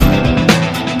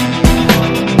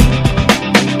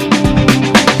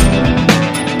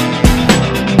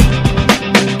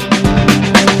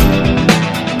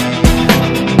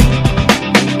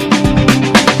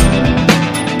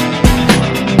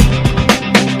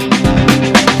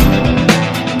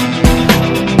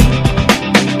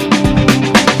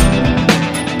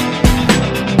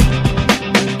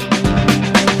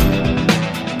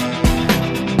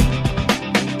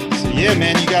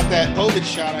COVID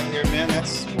shot out here, man.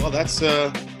 That's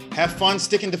have fun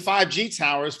sticking to 5G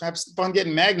towers. Have fun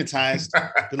getting magnetized.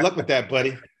 Good luck with that,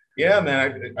 buddy. Yeah,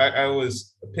 man. I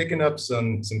was picking up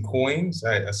some coins.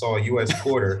 I saw a U.S.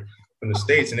 quarter from the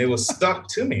States, and it was stuck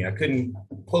to me. I couldn't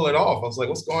pull it off. I was like,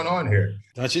 "What's going on here?"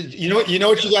 Don't you? You know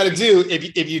what you got to do.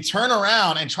 If you turn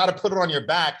around and try to put it on your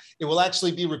back, it will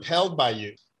actually be repelled by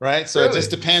you. Right. So It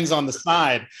just depends on the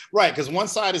side. Right. Because one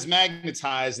side is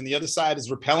magnetized and the other side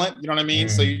is repellent. You know what I mean?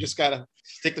 So you just got to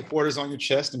stick the quarters on your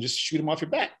chest and just shoot them off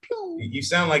your back. You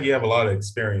sound like you have a lot of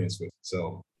experience with it.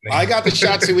 So I got the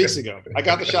shot 2 weeks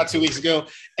ago.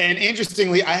 And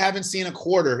interestingly, I haven't seen a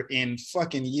quarter in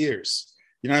fucking years.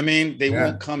 You know what I mean? They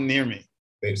won't come near me.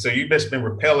 So you've just been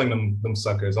repelling them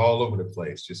suckers all over the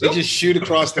place. They just shoot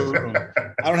across the room.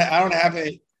 I don't have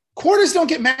a... Quarters don't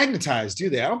get magnetized, do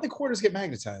they? I don't think quarters get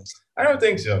magnetized. I don't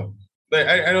think so. But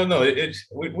I don't know.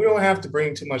 We don't have to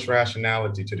bring too much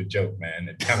rationality to the joke, man.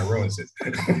 It kind of ruins it.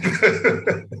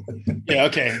 Yeah,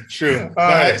 okay, true. All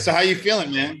right. So how you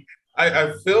feeling, man?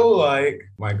 I feel like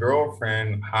my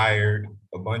girlfriend hired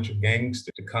a bunch of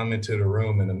gangsters to come into the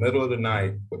room in the middle of the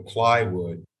night with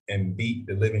plywood and beat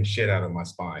the living shit out of my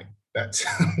spine. That's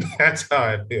how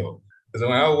I feel. Because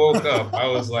when I woke up, I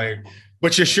was like...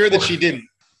 But you're sure that she didn't?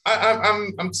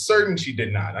 I'm certain she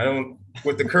did not. I don't,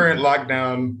 with the current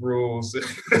lockdown rules.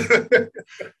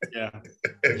 Yeah,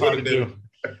 hard to do.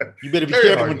 You better be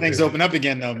careful when things open up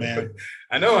again, though, man.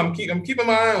 I know. I'm keeping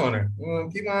my eye on her.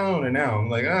 I'm keeping my eye on her now. I'm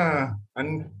like, I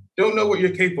don't know what you're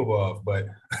capable of, but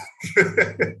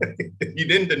you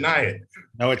didn't deny it.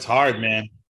 No, it's hard, man.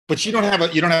 But you don't have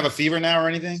a fever now or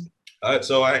anything?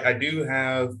 So I do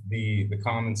have the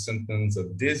common symptoms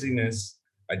of dizziness.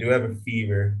 I do have a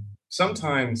fever.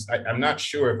 Sometimes I'm not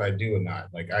sure if I do or not.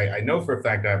 Like I know for a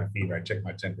fact I have a fever. I check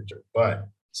my temperature, but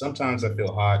sometimes I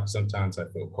feel hot. Sometimes I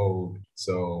feel cold.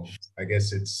 So I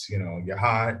guess it's, you're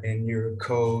hot and you're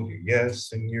cold. You're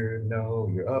yes and you're no.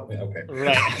 You're up. And okay.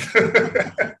 Right.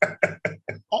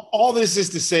 All this is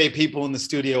to say, people in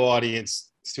the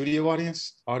audience,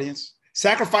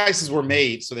 sacrifices were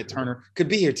made so that Turner could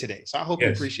be here today. So I hope you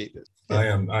appreciate this.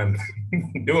 I'm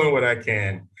doing what I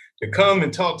can to come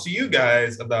and talk to you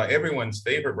guys about everyone's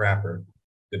favorite rapper,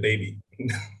 DaBaby.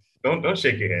 Don't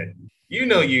shake your head. You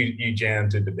jam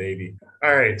to DaBaby.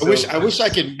 All right. I wish I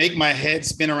could make my head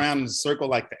spin around in a circle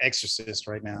like The Exorcist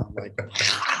right now. Like,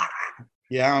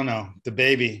 yeah, I don't know.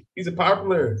 DaBaby. He's a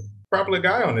popular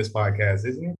guy on this podcast,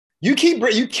 isn't he? You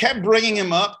kept bringing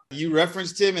him up. You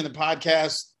referenced him in the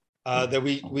podcast that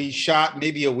we shot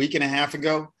maybe a week and a half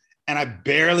ago, and I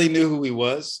barely knew who he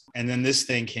was. And then this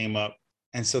thing came up.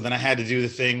 And so then I had to do the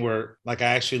thing where, like, I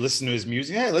actually listened to his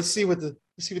music. Hey, let's see what the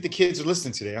kids are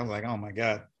listening to today. I was like, oh my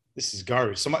God, this is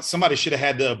garbage. Somebody should have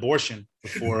had the abortion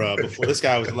before this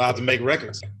guy was allowed to make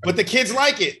records. But the kids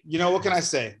like it. What can I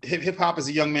say? Hip hop is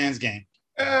a young man's game.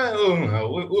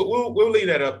 We'll leave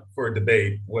that up for a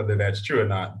debate whether that's true or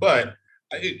not. But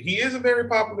he is a very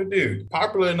popular dude,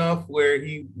 popular enough where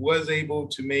he was able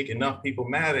to make enough people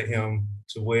mad at him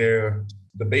to where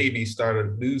DaBaby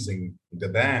started losing the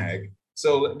bag.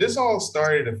 So this all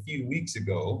started a few weeks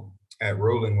ago at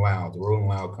Rolling Loud, the Rolling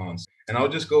Loud concert. And I'll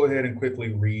just go ahead and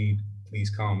quickly read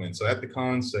these comments. So at the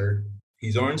concert,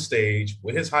 he's on stage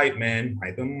with his hype man,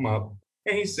 hyping him up.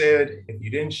 And he said, if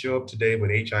you didn't show up today with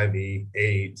HIV,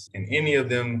 AIDS, and any of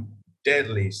them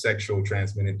deadly sexual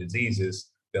transmitted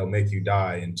diseases, they'll make you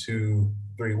die in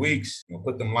 2-3 weeks.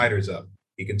 Put them lighters up.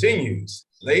 He continues,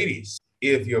 ladies,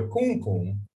 if your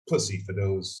poom, pussy for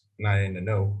those not in the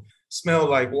know, smell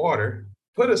like water,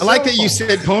 I like that you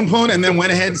said poon and then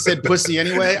went ahead and said pussy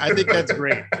anyway. I think that's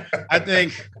great. I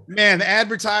think, man, the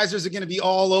advertisers are going to be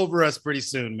all over us pretty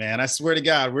soon, man. I swear to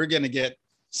God, we're going to get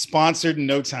sponsored in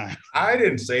no time. I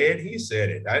didn't say it. He said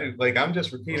it. I'm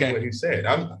just repeating what he said.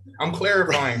 I'm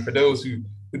clarifying for those who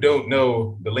don't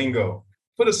know the lingo.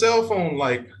 Put a cell phone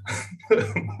light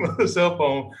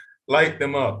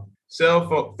them up. Cell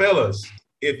phone, fellas,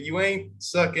 if you ain't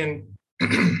sucking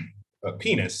a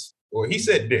penis, or he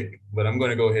said dick, but I'm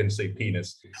going to go ahead and say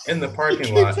penis, in the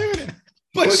parking lot,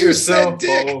 put your cell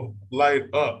phone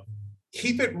light up.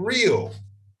 Keep it real,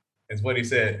 is what he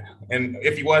said. And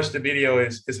if you watch the video,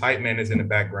 his hype man is in the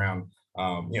background,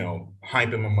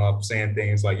 hyping him up, saying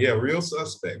things like, yeah, real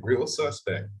suspect.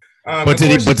 But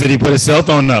did he put his cell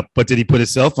phone up? I don't think he put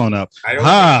his cell phone up.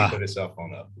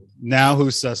 Now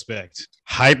who's suspect?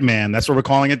 Hype man. That's what we're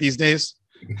calling it these days.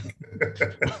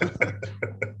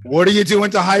 What are you doing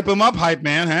to hype him up, hype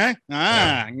man?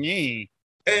 Huh?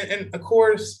 And of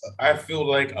course, I feel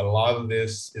like a lot of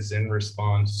this is in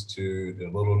response to the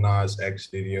Lil Nas X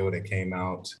video that came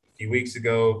out a few weeks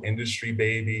ago, Industry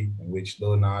Baby, in which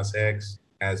Lil Nas X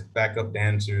has backup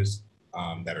dancers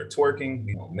that are twerking,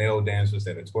 male dancers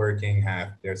that are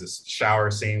twerking. There's a shower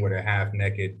scene where they're half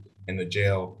naked in the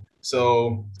jail.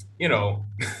 So,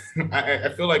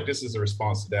 I feel like this is a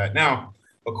response to that. Now,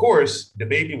 of course,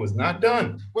 DaBaby was not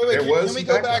done. Wait, can we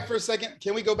go back for a second?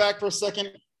 Can we go back for a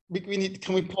second?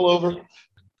 Can we pull over?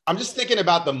 I'm just thinking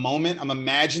about the moment. I'm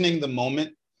imagining the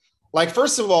moment. Like,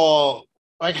 first of all,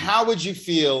 like, how would you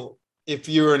feel if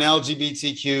you're an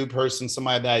LGBTQ person,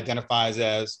 somebody that identifies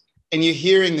as, and you're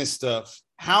hearing this stuff?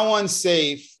 How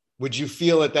unsafe would you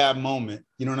feel at that moment?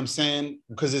 You know what I'm saying?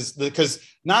 Because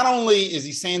not only is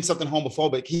he saying something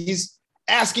homophobic, he's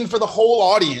asking for the whole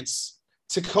audience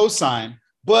to co-sign.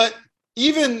 But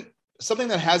even something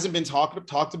that hasn't been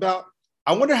talked about,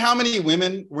 I wonder how many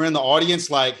women were in the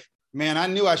audience like, man, I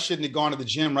knew I shouldn't have gone to the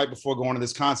gym right before going to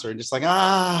this concert. And just like,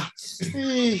 all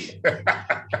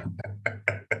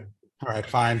right,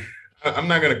 fine. I'm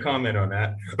not going to comment on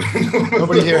that.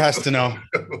 Nobody here has to know.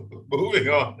 Moving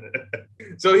on.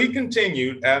 So he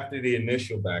continued after the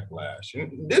initial backlash.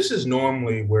 And this is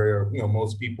normally where,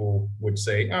 most people would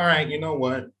say, all right, you know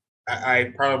what?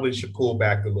 I probably should pull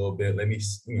back a little bit. Let me,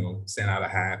 send out a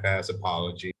half-ass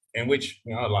apology, in which,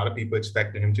 a lot of people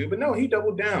expected him to. But no, he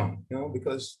doubled down,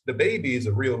 because DaBaby is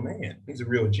a real man. He's a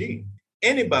real G.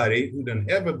 Anybody who done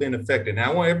ever been affected.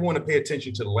 Now, I want everyone to pay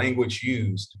attention to the language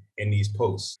used in these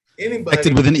posts. Anybody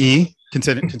affected with an E.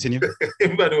 Continue.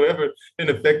 Anybody who ever been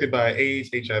affected by AIDS,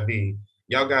 HIV,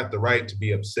 y'all got the right to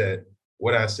be upset.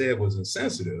 What I said was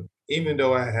insensitive, even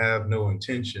though I have no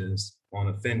intentions on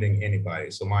offending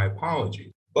anybody. So my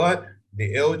apology. But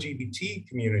the LGBT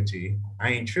community, I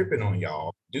ain't tripping on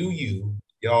y'all. Do you?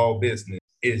 Y'all business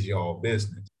is y'all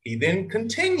business. He then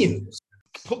continues.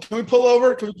 Can we pull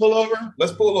over?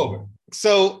 Let's pull over.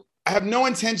 So I have no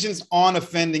intentions on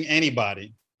offending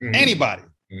anybody. Mm-hmm. Anybody.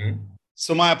 Mm-hmm.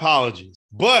 So my apologies.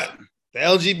 But the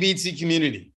LGBT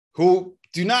community, who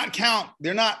do not count,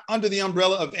 they're not under the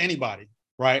umbrella of anybody,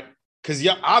 right? Because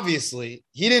obviously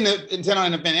he didn't intend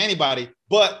on offending anybody,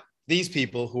 but these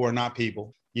people who are not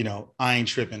people, I ain't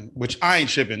tripping, which I ain't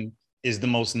tripping is the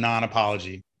most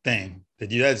non-apology thing.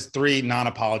 That's 3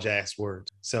 non-apologize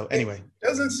words. So anyway. It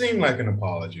doesn't seem like an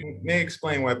apology. May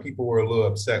explain why people were a little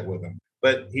upset with him.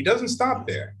 But he doesn't stop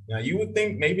there. Now, you would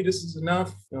think maybe this is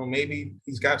enough. Maybe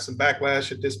he's got some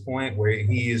backlash at this point where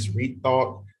he has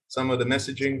rethought some of the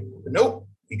messaging. But nope,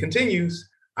 he continues.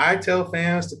 I tell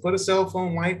fans to put a cell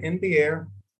phone light in the air.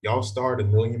 Y'all start a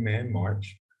Million Man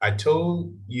March. I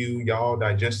told you y'all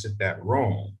digested that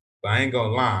wrong. But I ain't gonna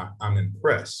lie, I'm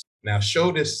impressed. Now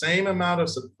show this same amount of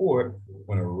support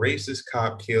when a racist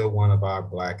cop killed one of our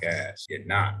black ass. You're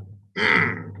not.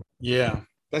 Yeah,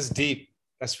 that's deep.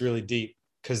 That's really deep.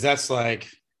 Because that's like,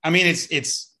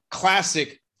 it's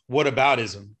classic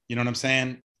whataboutism. You know what I'm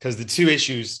saying? Because the two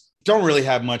issues don't really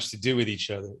have much to do with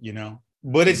each other,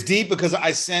 But it's deep because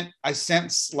I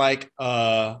sense like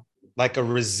a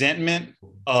resentment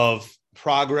of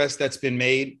progress that's been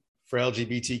made for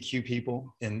LGBTQ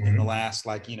people in the last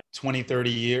 20, 30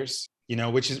 years,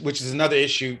 which is another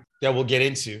issue that we'll get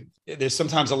into. There's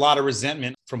sometimes a lot of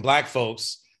resentment from Black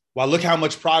folks. Well, look how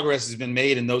much progress has been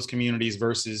made in those communities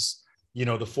versus,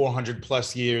 the 400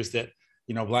 plus years that,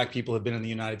 Black people have been in the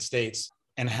United States,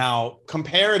 and how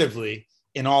comparatively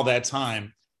in all that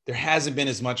time, there hasn't been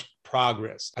as much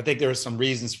progress. I think there are some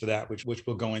reasons for that, which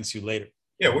we'll go into later.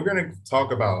 Yeah, we're going to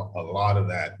talk about a lot of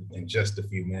that in just a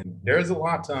few minutes. There's a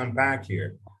lot to unpack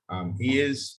here.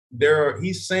 He's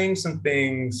saying some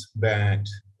things that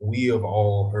we have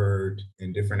all heard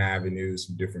in different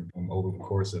avenues, over the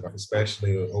course of,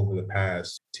 especially over the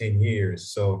past 10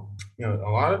 years. So, a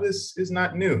lot of this is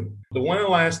not new. One of the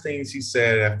last things he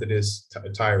said after this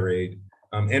tirade,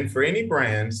 and for any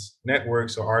brands,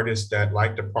 networks, or artists that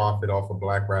like to profit off of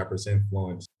Black rappers'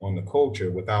 influence on the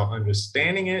culture without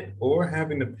understanding it or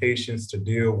having the patience to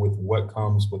deal with what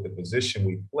comes with the position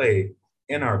we play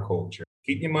in our culture,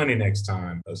 keep your money next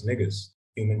time. Those niggas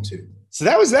human too. So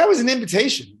that was an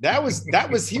invitation. That was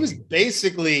he was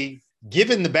basically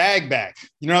giving the bag back.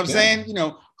 You know what I'm saying?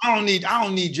 I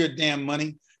don't need your damn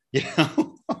money. It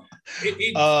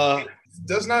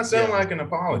does not sound like an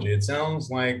apology. It sounds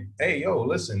like, hey, yo,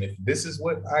 listen, if this is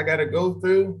what I got to go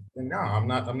through, then no, I'm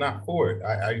not for it.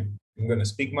 I'm going to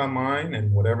speak my mind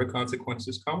and whatever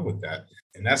consequences come with that.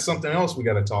 And that's something else we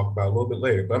got to talk about a little bit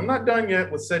later. But I'm not done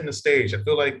yet with setting the stage. I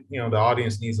feel like, the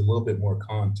audience needs a little bit more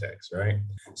context, right?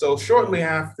 So shortly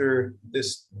after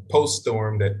this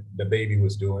post-storm that DaBaby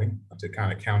was doing to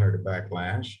kind of counter the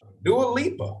backlash, Dua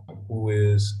Lipa, who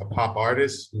is a pop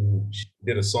artist who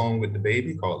did a song with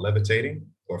DaBaby called Levitating,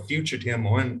 or featured him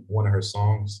on one of her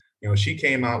songs. She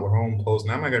came out with her own post,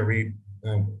 and I'm not going to read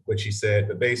what she said,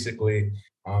 but basically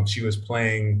she was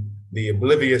playing the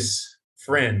oblivious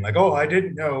friend. Like, oh, I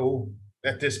didn't know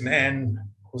that this man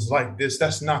was like this.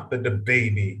 That's not the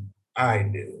DaBaby I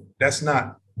knew. That's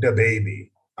not DaBaby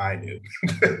I knew.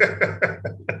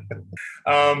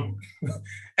 um,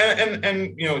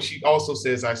 and you know, she also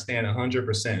says I stand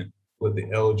 100% with the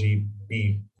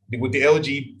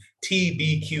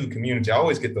LGBTQ community. I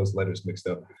always get those letters mixed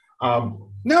up.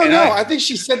 I think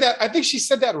she said that. I think she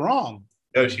said that wrong.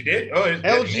 Oh, she did. Oh,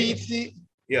 LGBT.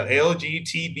 Yeah,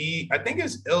 LGTB. I think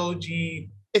it's LG.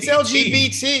 It's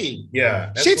LGBT.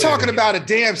 Yeah. She talking about a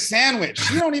damn sandwich.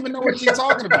 She don't even know what she's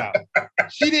talking about.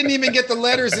 She didn't even get the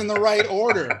letters in the right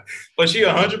order. But she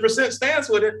 100% stands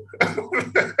with it.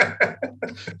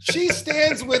 She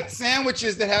stands with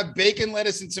sandwiches that have bacon,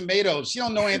 lettuce, and tomatoes. She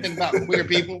don't know anything about queer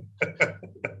people.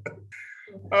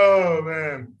 Oh,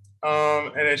 man.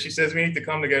 And then she says we need to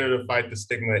come together to fight the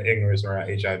stigma and ignorance around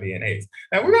HIV and AIDS.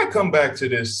 Now we're gonna come back to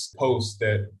this post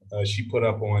that she put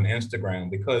up on Instagram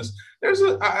because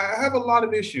I have a lot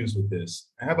of issues with this.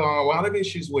 I have a lot of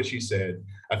issues with what she said.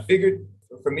 I figured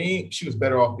for me she was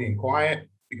better off being quiet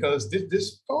because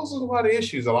this poses a lot of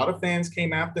issues. A lot of fans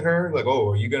came after her like, oh,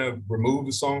 are you gonna remove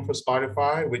the song from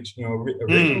Spotify? Which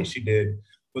originally she did,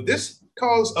 but this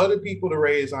caused other people to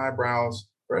raise eyebrows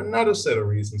for another set of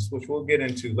reasons, which we'll get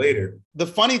into later. The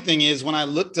funny thing is, when I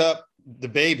looked up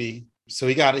DaBaby, so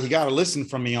he got a listen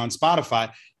from me on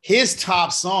Spotify. His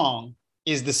top song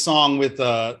is the song with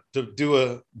Dua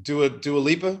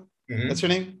Lipa. Mm-hmm. That's her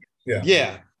name.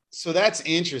 Yeah. So that's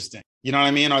interesting. You know what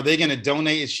I mean? Are they going to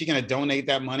donate? Is she going to donate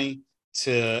that money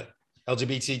to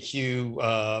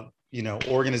LGBTQ,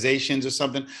 organizations or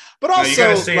something? But also, you got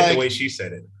to say it the way she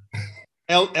said it.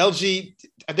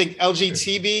 I think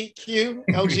LGBTQ,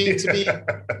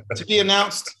 to be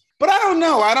announced. But I don't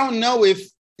know. I don't know if,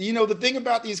 the thing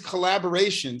about these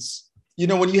collaborations,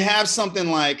 when you have something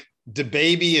like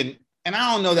DaBaby and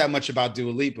I don't know that much about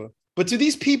Dua Lipa, but do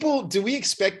we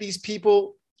expect these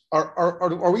people,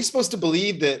 are we supposed to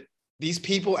believe that these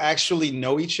people actually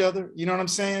know each other? You know what I'm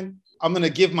saying? I'm going to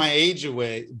give my age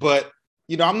away, but,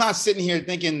 I'm not sitting here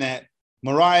thinking that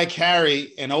Mariah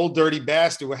Carey and Old Dirty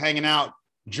Bastard were hanging out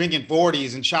drinking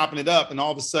 40s and chopping it up. And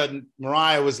all of a sudden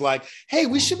Mariah was like, hey,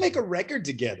 we should make a record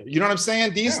together. You know what I'm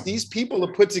saying? These people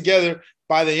are put together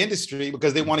by the industry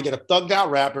because they want to get a thugged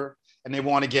out rapper and they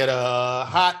want to get a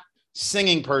hot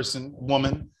singing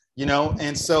woman,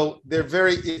 and so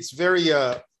it's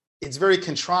very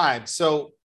contrived.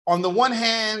 So on the one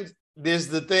hand, there's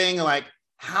the thing like,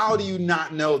 how do you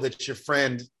not know that your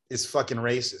friend is fucking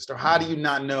racist? Or how do you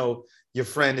not know your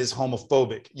friend is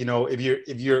homophobic,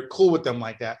 if you're cool with them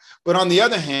like that? But on the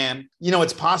other hand,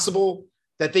 it's possible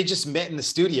that they just met in the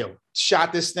studio,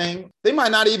 shot this thing. They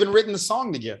might not even written the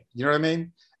song together. You know what I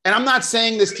mean? And I'm not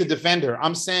saying this to defend her.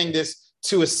 I'm saying this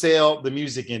to assail the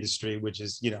music industry, which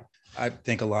is, I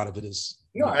think a lot of it is.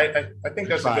 No, I think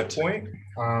that's a good point.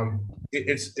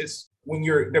 It's when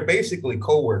they're basically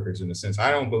co-workers in a sense.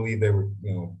 I don't believe they were,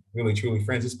 really truly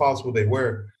friends. It's possible they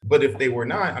were, but if they were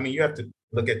not, I mean, you have to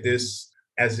look at this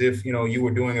as if, you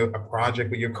were doing a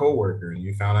project with your coworker and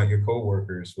you found out your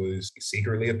coworkers was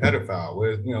secretly a pedophile.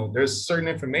 Where, there's certain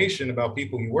information about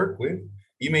people you work with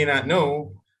you may not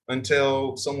know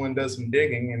until someone does some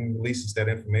digging and releases that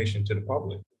information to the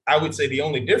public. I would say the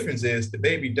only difference is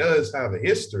DaBaby does have a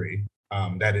history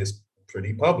that is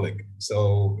pretty public.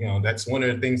 So, that's one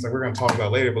of the things that we're going to talk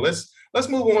about later. But let's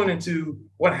move on into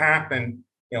what happened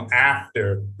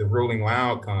after the Rolling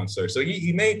Loud concert. So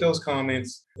he made those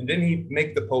comments, and then he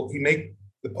made the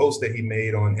post that he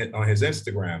made on his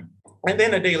Instagram. And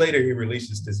then a day later, he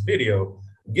releases this video,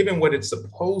 giving what it's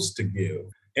supposed to give,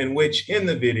 in which in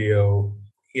the video,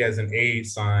 he has an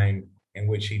AIDS sign, in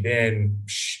which he then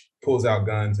pulls out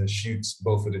guns and shoots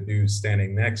both of the dudes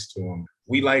standing next to him.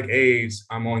 We like AIDS,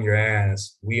 I'm on your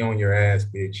ass, we on your ass,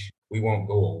 bitch, we won't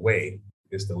go away.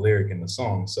 It's the lyric in the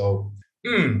song. So,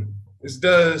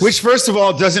 which, first of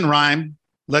all, doesn't rhyme.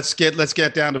 Let's get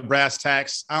down to brass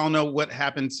tacks. I don't know what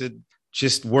happened to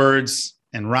just words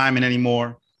and rhyming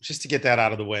anymore. Just to get that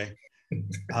out of the way.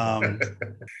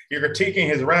 You're critiquing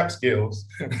his rap skills.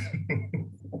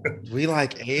 We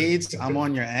like AIDS. I'm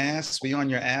on your ass. We on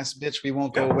your ass, bitch. We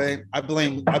won't go away. I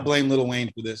blame Lil Wayne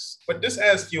for this. But this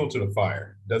adds fuel to the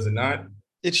fire, does it not?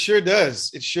 It sure does.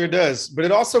 It sure does. But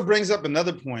it also brings up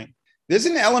another point. There's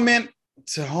an element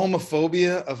to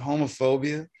homophobia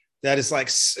that is like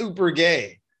super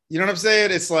gay. You know what I'm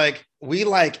saying? It's like, we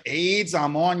like AIDS.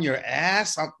 I'm on your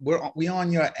ass. We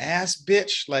on your ass,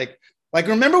 bitch. Like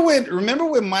remember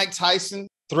when Mike Tyson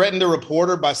threatened a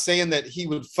reporter by saying that he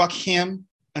would fuck him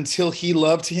until he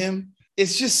loved him?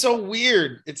 It's just so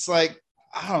weird. It's like,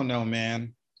 I don't know,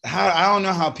 man. I don't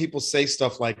know how people say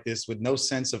stuff like this with no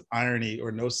sense of irony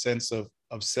or no sense of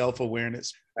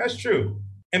self-awareness. That's true.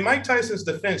 In Mike Tyson's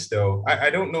defense, though, I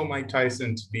don't know Mike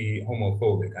Tyson to be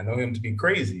homophobic. I know him to be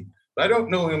crazy, but I don't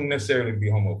know him necessarily to be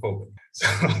homophobic. So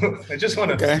I just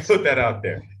want to put that out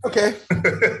there. Okay.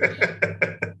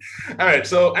 All right.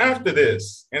 So after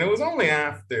this, and it was only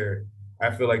after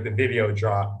I feel like the video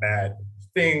dropped that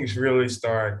things really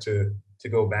start to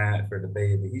go bad for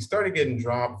DaBaby. He started getting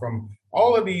dropped from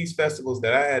all of these festivals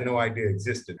that I had no idea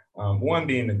existed. One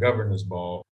being the Governor's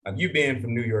Ball. You being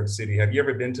from New York City, have you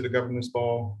ever been to the Governor's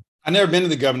Ball? I've never been to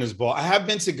the Governor's Ball. I have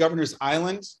been to Governor's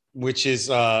Island, which is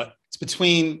it's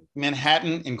between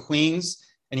Manhattan and Queens,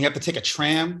 and you have to take a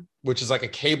tram, which is like a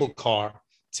cable car,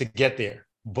 to get there.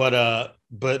 But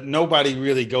nobody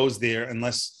really goes there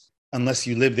unless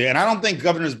you live there. And I don't think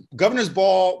Governor's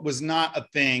Ball was not a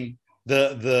thing.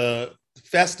 The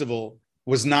festival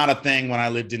was not a thing when I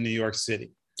lived in New York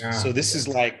City. So this is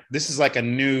like a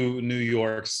new New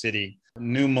York City,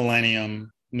 new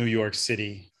millennium New York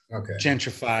City,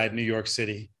 gentrified New York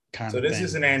City kind of thing. So this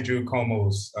isn't Andrew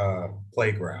Cuomo's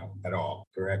playground at all,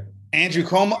 correct? Andrew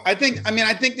Cuomo, I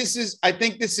think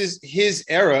this is his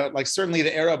era, like certainly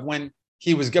the era of when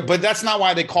he was good, but that's not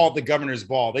why they call it the Governor's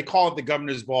Ball. They call it the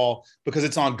Governor's Ball because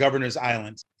it's on Governor's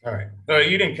Island. All right.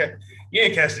 You didn't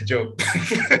catch the joke.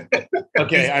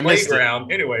 Okay, I missed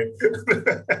playground. Anyway.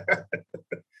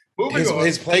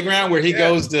 His playground where he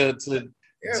goes to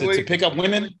pick up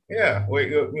women. Yeah,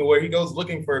 where he goes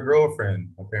looking for a girlfriend,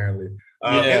 apparently.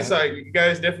 Inside, you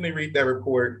guys definitely read that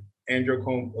report. Andrew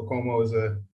Cuomo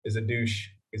is a douche.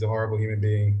 He's a horrible human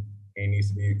being. And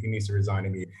he needs to resign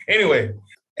immediately. Anyway,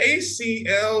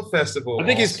 ACL Festival. I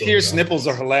think his pierced nipples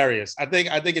are hilarious. I think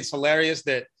it's hilarious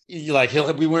that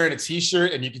he'll be wearing a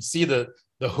t-shirt and you can see the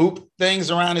hoop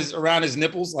things around his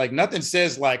nipples. Like nothing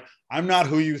says like I'm not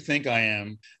who you think I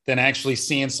am than actually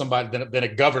seeing somebody than a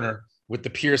governor with the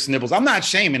pierced nipples. I'm not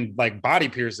shaming like body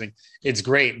piercing. It's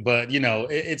great, but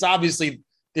it's obviously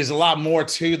there's a lot more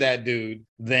to that dude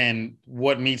than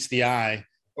what meets the eye.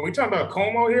 Are we talking about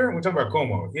Cuomo here? We're talking about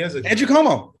Cuomo. He has Andrew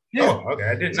Cuomo. Yeah. Oh, okay.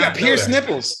 I did He's not got pierced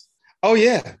nipples. Oh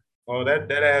yeah. Oh,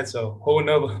 that adds a whole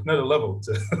another level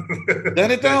to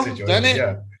Done it though? Done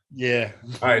it? Yeah.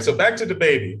 All right. So back to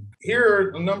DaBaby. Here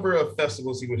are a number of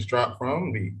festivals he was dropped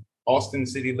from. The Austin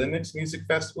City Limits Music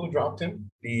Festival dropped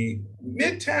him. The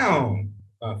Midtown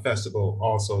Festival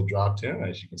also dropped him,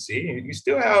 as you can see. You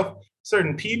still have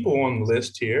certain people on the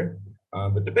list here,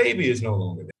 but DaBaby is no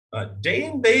longer there. Day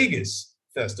in Vegas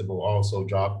Festival also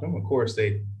dropped him. Of course,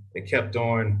 they kept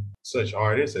on such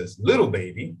artists as Little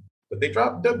Baby, but they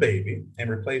dropped DaBaby and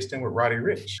replaced him with Roddy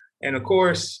Ricch. And of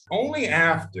course, only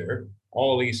after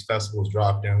all these festivals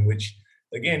dropped him, which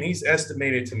again, he's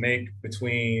estimated to make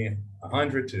between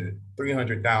 $100,000 to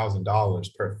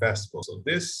 $300,000 per festival. So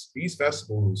these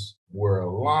festivals were a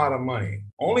lot of money.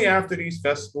 Only after these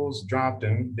festivals dropped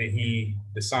him did he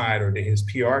decide, or did his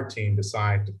PR team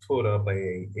decide to put up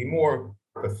a more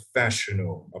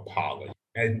professional apology.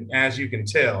 And as you can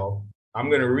tell, I'm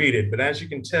going to read it, but as you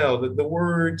can tell, the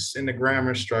words and the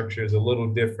grammar structure is a little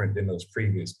different than those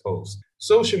previous posts.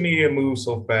 Social media moves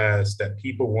so fast that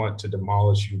people want to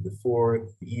demolish you before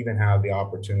you even have the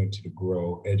opportunity to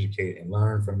grow, educate, and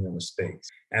learn from your mistakes.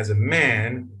 As a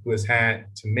man who has had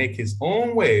to make his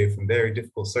own way from very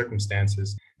difficult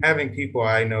circumstances, having people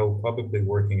I know publicly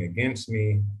working against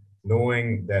me,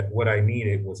 knowing that what I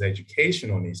needed was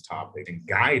education on these topics and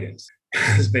guidance,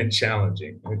 has been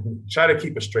challenging. Try to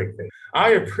keep a straight face. I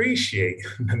appreciate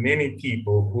the many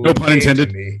people who came to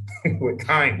me with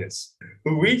kindness,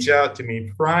 who reach out to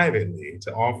me privately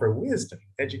to offer wisdom,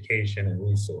 education, and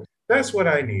resources. That's what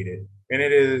I needed, and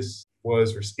it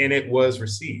was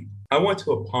received. I want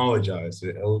to apologize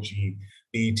to the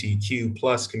LGBTQ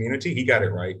plus community. He got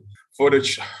it right. For the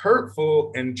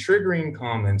hurtful and triggering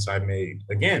comments I made.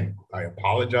 Again, I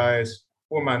apologize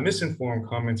for my misinformed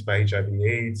comments by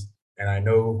HIV/AIDS. And I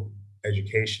know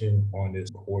education on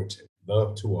this important.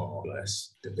 Love to all.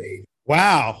 Bless DaBaby.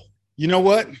 Wow. You know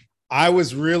what? I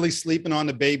was really sleeping on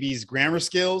DaBaby's grammar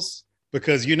skills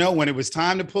because, when it was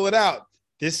time to pull it out,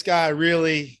 this guy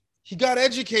he got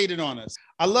educated on us.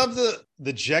 I love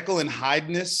the Jekyll and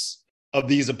Hyde-ness of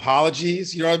these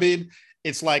apologies. You know what I mean?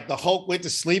 It's like the Hulk went to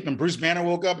sleep and Bruce Banner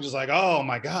woke up and just like, oh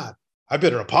my God, I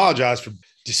better apologize for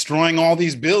destroying all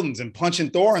these buildings and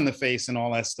punching Thor in the face and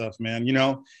all that stuff, man.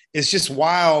 It's just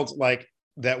wild, like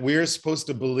that we're supposed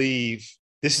to believe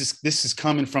this is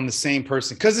coming from the same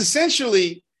person. Because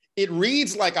essentially it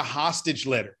reads like a hostage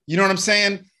letter. You know what I'm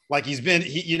saying? Like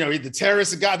the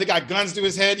terrorist guy that got guns to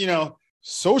his head,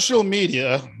 social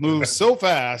media moves so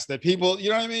fast that people, you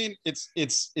know what I mean?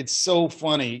 It's so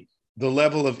funny, the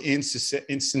level of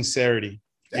insincerity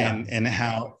and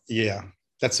how,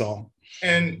 that's all.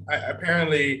 And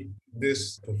apparently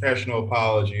this professional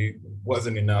apology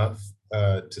wasn't enough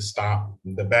to stop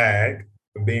the bag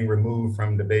from being removed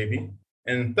from DaBaby.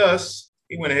 And thus,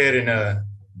 he went ahead and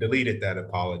deleted that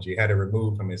apology, had it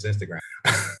removed from his Instagram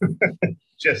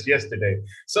just yesterday.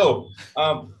 So,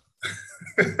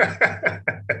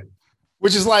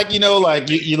 which is like, like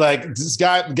you like this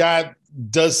guy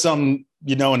does some,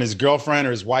 and his girlfriend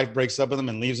or his wife breaks up with him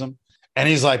and leaves him. And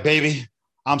he's like, baby,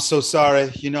 I'm so sorry.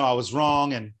 I was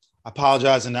wrong and I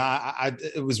apologize. And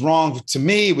it was wrong to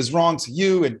me. It was wrong to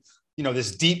you. And,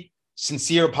 this deep,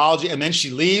 sincere apology. And then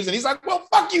she leaves and he's like, well,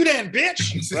 fuck you then,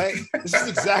 bitch. Right? This is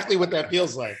exactly what that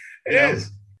feels like. It is.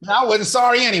 I wasn't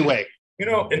sorry anyway.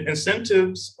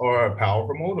 Incentives are a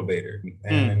powerful motivator.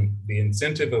 And the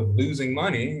incentive of losing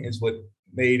money is what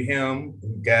made him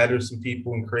gather some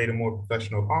people and create a more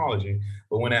professional apology.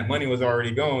 But when that money was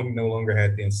already gone, he no longer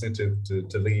had the incentive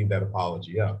to leave that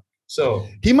apology up. So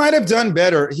he might have done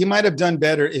better. He might have done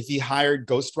better if he hired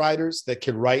ghostwriters that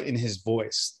could write in his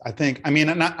voice.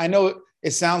 I know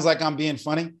it sounds like I'm being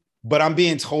funny, but I'm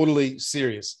being totally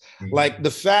serious. Mm-hmm. Like the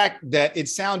fact that it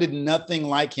sounded nothing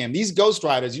like him. These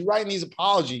ghostwriters, you writing these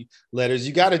apology letters,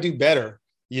 you got to do better,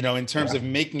 in terms of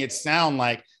making it sound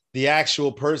like the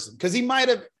actual person. Because he might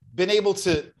have been able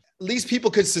to, at least people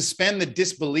could suspend the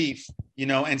disbelief,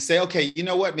 and say, okay, you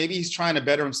know what? Maybe he's trying to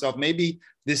better himself. Maybe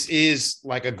this is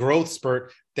like a growth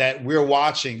spurt that we're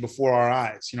watching before our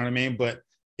eyes. You know what I mean? But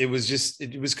it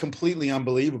was completely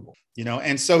unbelievable,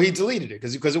 And so he deleted it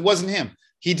because it wasn't him.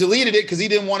 He deleted it because he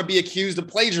didn't want to be accused of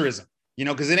plagiarism,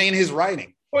 because it ain't his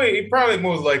writing. Well, he probably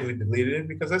most likely deleted it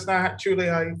because that's not truly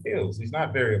how he feels. He's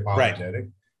not very apologetic. Right.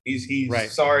 He's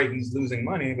right. Sorry he's losing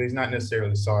money, but he's not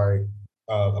necessarily sorry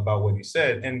about what he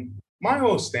said. And my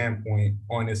whole standpoint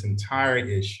on this entire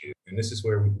issue, and this is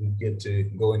where we get to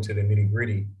go into the nitty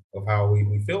gritty of how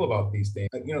we feel about these things.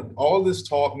 All this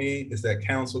taught me is that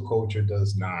cancel culture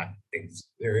does not exist.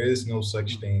 There is no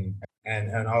such thing.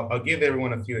 And I'll give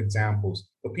everyone a few examples,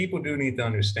 but people do need to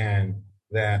understand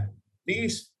that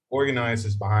these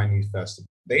organizers behind these festivals,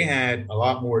 they had a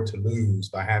lot more to lose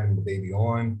by having DaBaby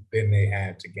on than they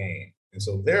had to gain. And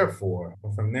so therefore,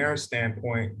 from their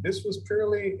standpoint, this was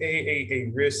purely a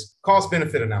risk cost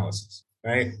benefit analysis,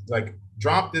 right? Like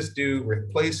drop this dude,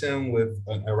 replace him with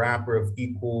a rapper of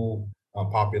equal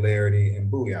popularity, and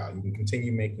booyah, you can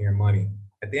continue making your money.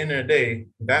 At the end of the day,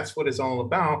 that's what it's all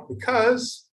about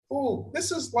because,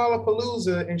 this is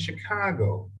Lollapalooza in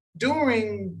Chicago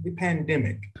during the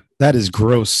pandemic. That is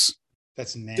gross.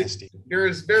 That's nasty. There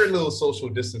is very little social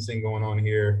distancing going on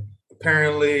here.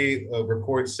 Apparently, a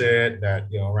report said that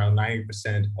around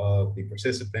 90% of the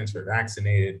participants were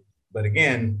vaccinated. But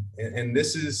again, and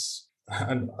this is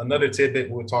another tidbit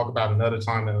we'll talk about another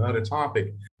time and another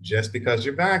topic. Just because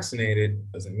you're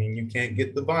vaccinated doesn't mean you can't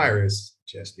get the virus.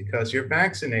 Just because you're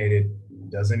vaccinated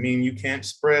doesn't mean you can't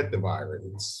spread the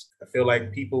virus. I feel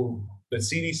like the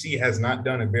CDC has not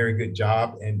done a very good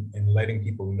job in letting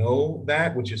people know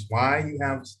that, which is why you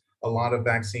have a lot of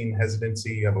vaccine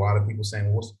hesitancy. You have a lot of people saying,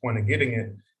 well, what's the point of getting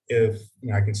it if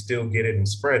I can still get it and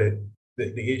spread it?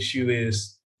 The issue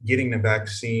is getting the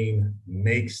vaccine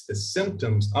makes the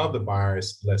symptoms of the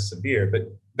virus less severe, but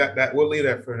that we'll leave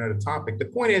that for another topic. The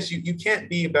point is you can't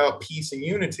be about peace and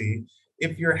unity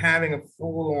if you're having a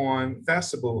full-on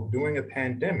festival during a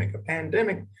pandemic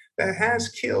that has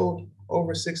killed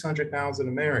over 600,000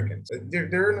 Americans.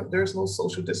 There's no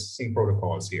social distancing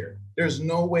protocols here. There's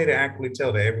no way to actually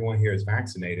tell that everyone here is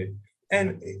vaccinated.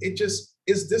 And it just,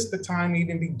 is this the time to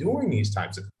even be doing these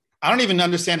types of things? I don't even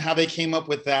understand how they came up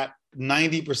with that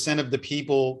 90% of the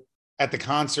people at the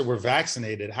concert were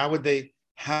vaccinated. How would they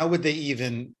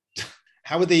even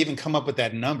come up with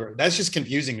that number? That's just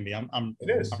confusing to me. I'm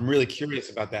really curious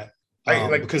about that.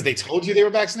 Because they told you they were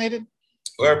vaccinated?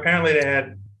 Well, apparently they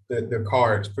had their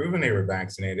cards proving they were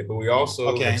vaccinated, but we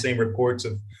also have seen reports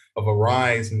of a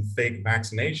rise in fake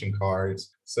vaccination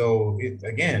cards. So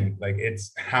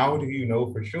it's how do you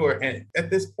know for sure? And at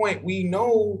this point, we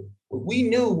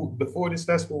knew before this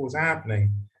festival was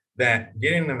happening that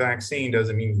getting the vaccine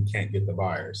doesn't mean you can't get the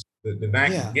virus.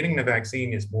 Getting the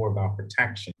vaccine is more about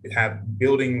protection.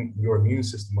 Building your immune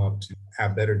system up to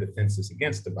have better defenses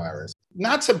against the virus.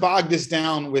 Not to bog this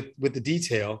down with the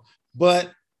detail,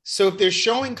 but so if they're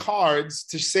showing cards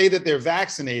to say that they're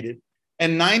vaccinated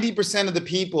and 90% of the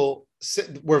people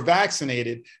were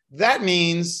vaccinated, that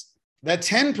means that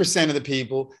 10% of the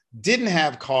people didn't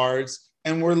have cards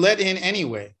and were let in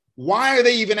anyway. why are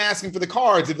they even asking for the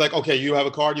cards? It's like, okay, you have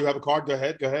a card, go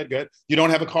ahead. You don't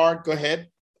have a card, go ahead.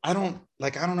 I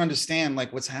don't understand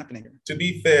like what's happening here. To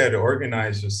be fair, the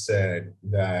organizers said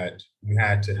that you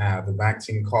had to have a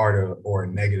vaccine card or a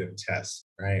negative test,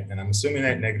 right? And I'm assuming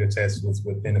that negative test was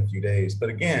within a few days. But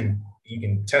again, you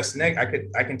can test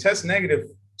I can test negative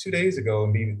 2 days ago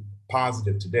and be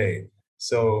positive today.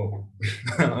 So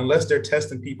unless they're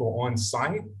testing people on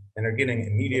site and are getting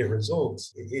immediate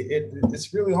results,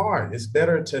 it's really hard. It's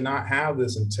better to not have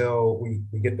this until we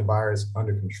get the virus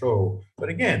under control. But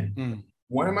again,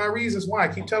 one of my reasons why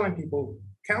I keep telling people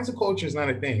cancel culture is not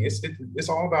a thing. It's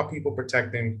all about people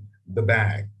protecting the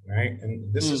bag, right?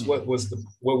 And this is what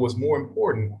was more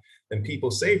important than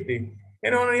people's safety.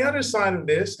 And on the other side of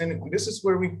this, and this is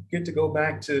where we get to go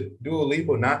back to Dua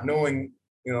Lipa not knowing,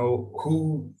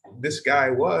 who this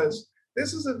guy was.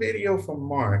 This is a video from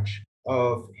March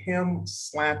of him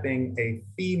punching a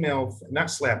female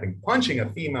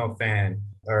fan,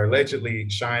 or allegedly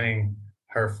shining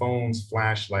her phone's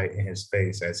flashlight in his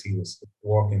face as he was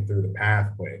walking through the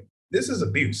pathway. This is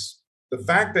abuse. The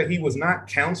fact that he was not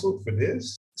counseled for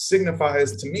this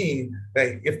signifies to me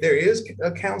that if there is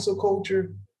a cancel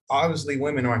culture, obviously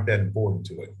women aren't that important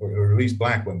to it, or at least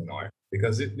Black women aren't.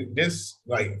 Because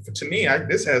to me,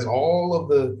 this has all of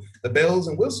the bells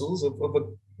and whistles of a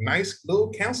nice little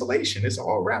cancellation. It's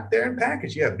all wrapped there in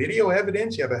package. You have video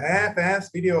evidence, you have a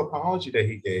half-assed video apology that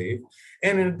he gave.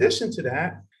 And in addition to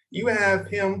that, you have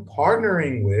him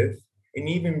partnering with and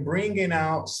even bringing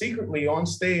out secretly on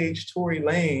stage Tory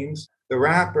Lanez, the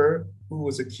rapper who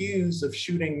was accused of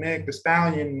shooting Meg Thee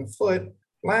Stallion in the foot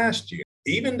last year.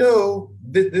 Even though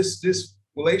this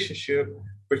relationship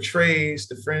betrays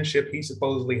the friendship he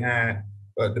supposedly had,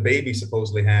 DaBaby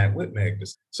supposedly had with Meg.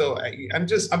 So I'm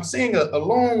seeing a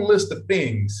long list of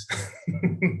things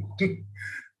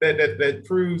that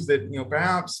proves that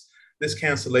perhaps this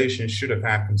cancellation should have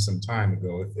happened some time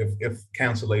ago if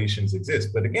cancellations exist.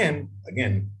 But again,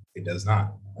 it does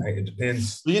not. Right? It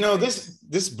depends.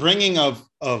 This bringing of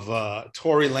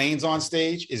Tory Lanez on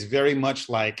stage is very much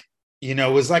like, it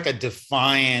was like a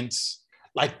defiant,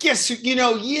 like, guess who,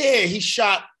 he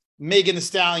shot Megan Thee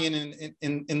Stallion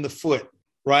in the foot,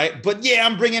 right? But yeah,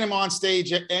 I'm bringing him on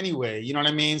stage anyway. You know what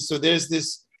I mean? So there's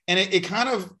this, and it kind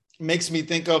of makes me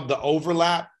think of the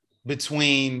overlap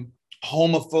between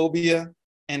homophobia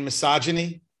and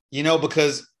misogyny,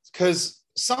 because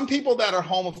some people that are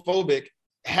homophobic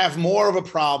have more of a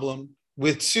problem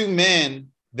with two men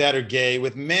that are gay,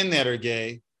 with men that are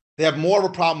gay. They have more of a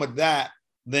problem with that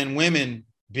than women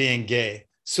being gay.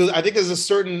 So I think there's a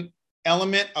certain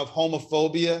element of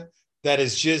homophobia that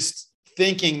is just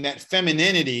thinking that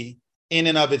femininity in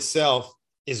and of itself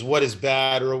is what is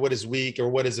bad or what is weak or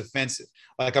what is offensive.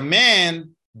 Like a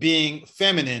man being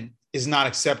feminine is not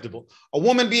acceptable. A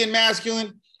woman being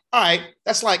masculine, all right,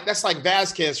 that's like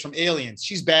Vasquez from Aliens.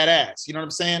 She's badass. You know what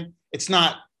I'm saying? It's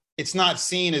not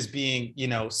seen as being,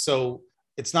 so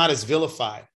it's not as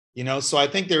vilified, So I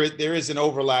think there is an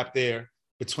overlap there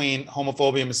between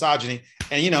homophobia and misogyny.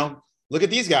 And, look at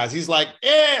these guys. He's like,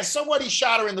 yeah, so what? He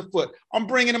shot her in the foot. I'm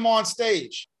bringing him on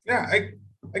stage. Yeah.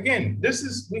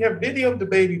 We have video of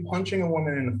DaBaby punching a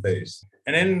woman in the face.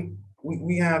 And then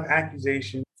we have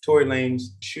accusations, Tory Lanez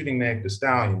shooting Meg Thee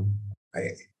Stallion.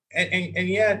 And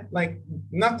yet,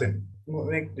 nothing.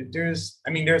 There's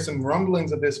some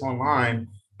rumblings of this online,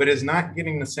 but it's not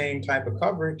getting the same type of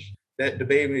coverage that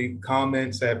DaBaby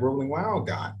comments at Rolling Loud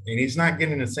got. And he's not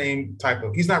getting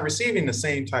he's not receiving the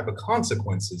same type of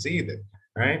consequences either,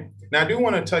 right? Now, I do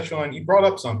want to touch on, you brought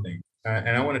up something,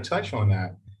 and I want to touch on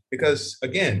that because,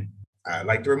 again, I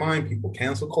like to remind people,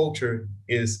 cancel culture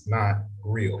is not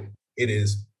real. It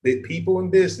is the people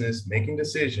in business making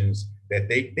decisions that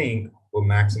they think will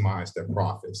maximize their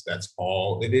profits. That's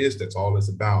all it is. That's all it's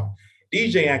about.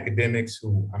 DJ Academics,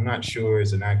 who I'm not sure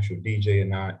is an actual DJ or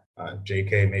not,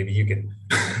 JK, maybe you can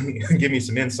give me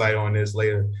some insight on this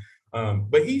later.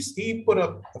 But he put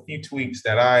up a few tweets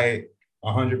that I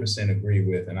 100% agree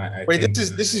with. And I wait,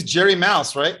 this is Jerry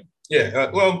Mouse, right?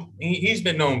 Yeah, well, he's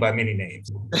been known by many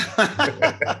names.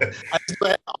 I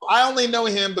only know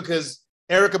him because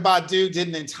Erykah Badu did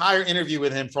an entire interview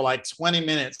with him for like 20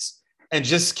 minutes and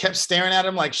just kept staring at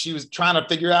him like she was trying to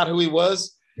figure out who he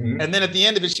was. Mm-hmm. And then at the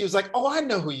end of it, she was like, oh, I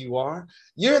know who you are.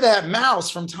 You're that mouse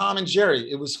from Tom and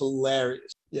Jerry. It was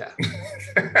hilarious. Yeah.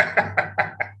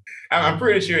 I'm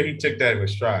pretty sure he took that with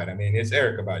stride. I mean, it's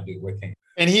Erykah Badu. What can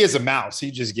And he is a mouse.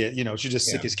 He just she just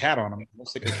stick his cat on him.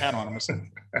 Stick a cat on him or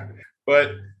something.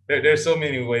 But there's so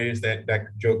many ways that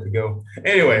joke could go.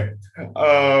 Anyway,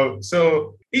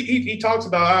 so he talks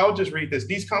about, I'll just read this.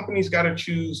 These companies got to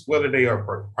choose whether they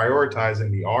are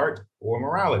prioritizing the art or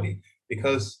morality,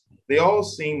 because they all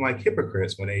seem like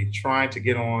hypocrites when they try to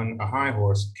get on a high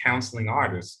horse counseling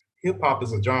artists. Hip hop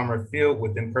is a genre filled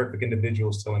with imperfect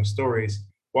individuals telling stories.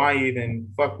 Why even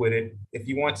fuck with it if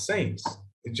you want saints?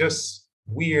 It's just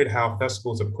weird how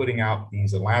festivals are putting out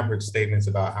these elaborate statements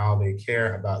about how they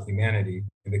care about humanity.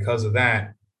 And because of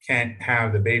that, can't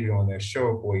have DaBaby on their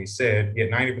show for what he said.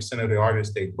 Yet 90% of the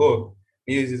artists they book,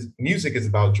 music is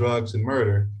about drugs and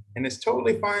murder, and it's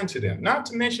totally fine to them. Not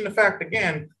to mention the fact,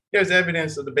 again, there's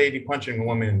evidence of DaBaby punching a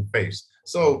woman in the face.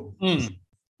 So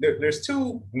there's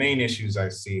two main issues I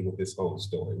see with this whole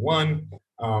story. One,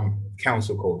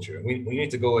 council culture. We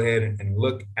need to go ahead and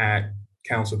look at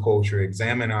council culture,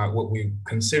 examine out what we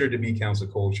consider to be council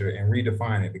culture and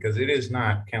redefine it, because it is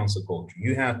not council culture.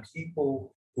 You have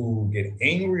people who get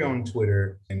angry on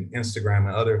Twitter and Instagram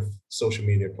and other social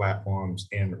media platforms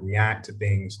and react to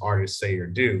things artists say or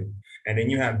do. And then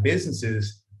you have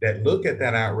businesses that look at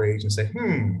that outrage and say,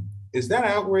 is that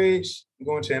outrage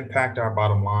going to impact our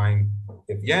bottom line?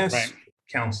 If yes,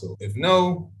 counsel. If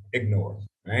no, ignore,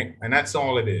 right? And that's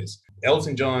all it is.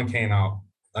 Elton John came out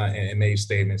and made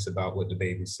statements about what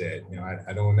DaBaby said. You know,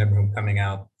 I don't remember him coming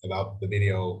out about the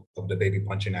video of DaBaby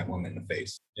punching that woman in the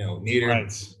face. You know, neither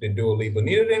did Dua Lipa,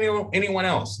 neither did anyone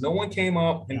else. No one came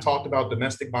up and talked about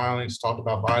domestic violence, talked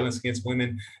about violence against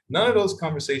women. None of those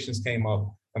conversations came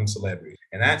up from celebrities.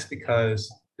 And that's because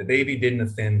DaBaby didn't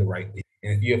offend the right people.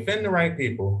 And if you offend the right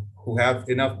people who have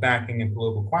enough backing and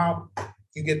political clout,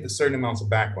 you get the certain amounts of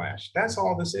backlash. That's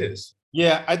all this is.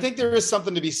 Yeah, I think there is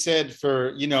something to be said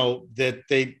for, you know, that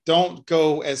they don't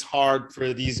go as hard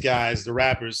for these guys, the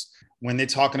rappers, when they're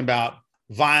talking about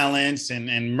violence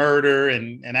and murder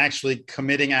and actually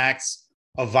committing acts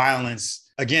of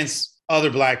violence against other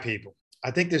Black people.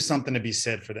 I think there's something to be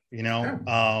said for that, you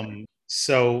know?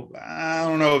 So I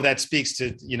don't know if that speaks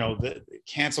to, you know, the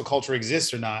cancel culture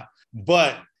exists or not,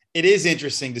 but it is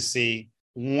interesting to see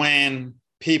when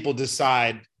people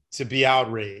decide to be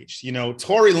outraged. You know,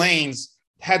 Tory Lanez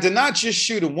had to not just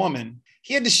shoot a woman,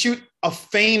 he had to shoot a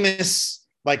famous,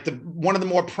 like one of the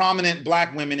more prominent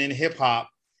Black women in hip hop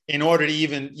in order to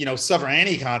even, you know, suffer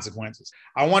any consequences.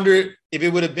 I wonder if it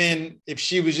would have been, if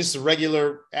she was just a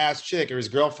regular ass chick or his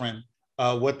girlfriend,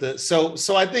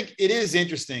 so I think it is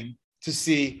interesting to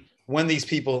see when these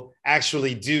people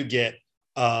actually do get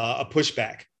a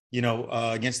pushback, you know,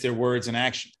 against their words and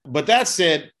action. But that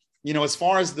said, you know, as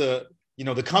far as the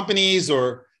companies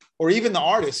or even the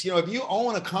artists, you know, if you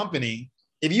own a company,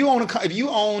 if you own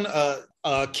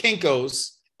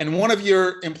Kinko's and one of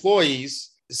your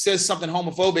employees says something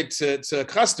homophobic to a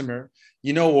customer,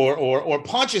 you know, or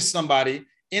punches somebody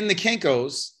in the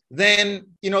Kinko's, then,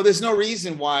 you know, there's no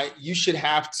reason why you should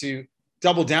have to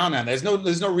double down on that.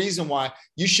 There's no reason why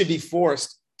you should be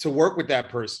forced to work with that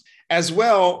person. As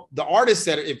well, the artist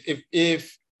said,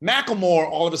 if Macklemore,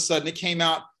 all of a sudden it came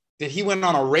out that he went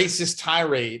on a racist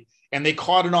tirade and they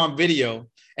caught it on video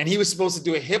and he was supposed to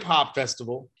do a hip hop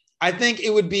festival, I think it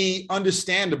would be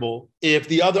understandable if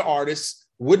the other artists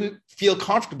wouldn't feel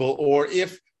comfortable, or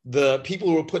if the people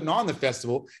who were putting on the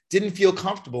festival didn't feel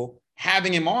comfortable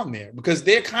having him on there, because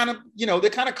they're kind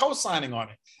of co-signing on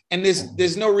it. And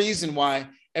there's no reason why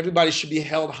everybody should be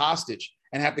held hostage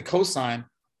and have to co-sign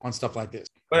on stuff like this.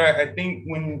 But I think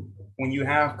when you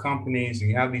have companies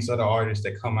and you have these other artists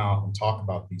that come out and talk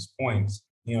about these points,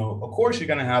 you know, of course you're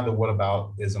going to have the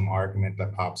whataboutism argument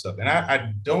that pops up. And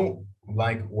I don't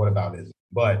like whataboutism,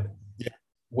 but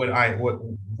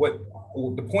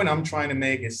the point I'm trying to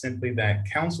make is simply that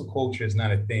council culture is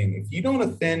not a thing. If you don't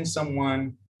offend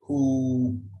someone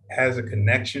who has a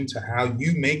connection to how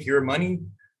you make your money,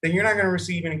 then you're not going to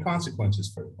receive any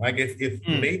consequences for it. Like if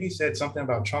DaBaby said something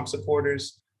about Trump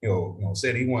supporters, you know,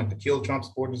 said he wanted to kill Trump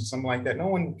supporters or something like that, no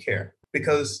one would care,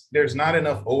 because there's not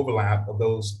enough overlap of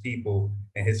those people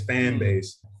and his fan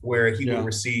base where he would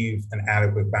receive an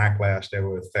adequate backlash that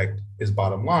would affect his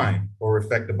bottom line or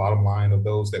affect the bottom line of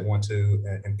those that want to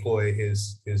employ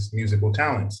his musical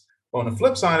talents. But on the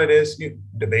flip side of this,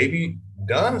 DaBaby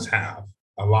does have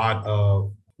a lot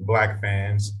of Black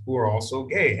fans who are also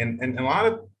gay. And a lot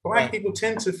of Black people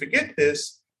tend to forget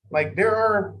this. Like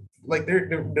the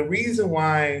reason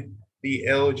why the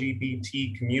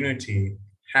LGBT community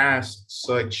has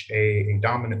such a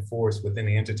dominant force within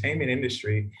the entertainment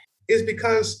industry is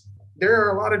because there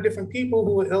are a lot of different people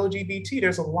who are LGBT.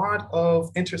 There's a lot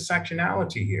of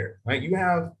intersectionality here, right? You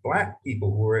have Black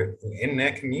people who are in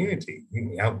that community.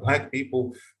 You have Black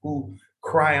people who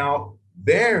cry out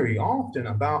very often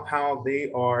about how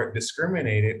they are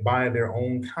discriminated by their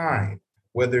own kind,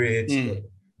 whether it's the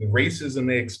racism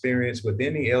they experience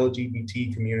within the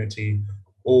LGBT community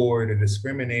or the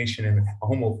discrimination and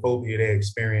homophobia they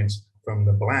experience from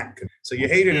the Black. So you're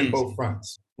hated in both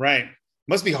fronts. Right.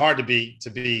 Must be hard to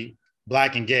be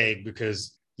Black and gay,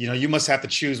 because, you know, you must have to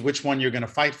choose which one you're going to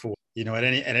fight for, you know, at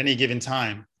any given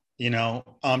time. You know,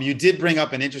 you did bring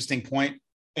up an interesting point,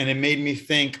 and it made me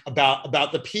think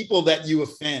about the people that you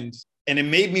offend. And it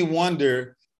made me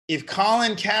wonder if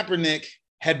Colin Kaepernick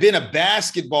had been a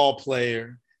basketball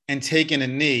player and taken a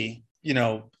knee, you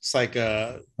know, it's like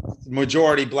a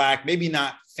majority Black, maybe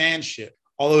not fanship,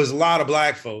 although there's a lot of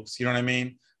Black folks, you know what I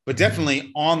mean? But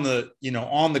definitely on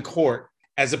the court,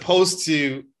 as opposed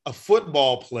to a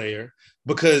football player,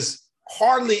 because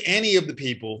hardly any of the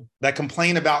people that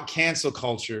complain about cancel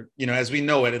culture, you know, as we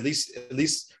know it, at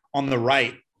least on the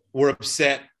right, were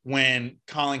upset when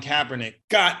Colin Kaepernick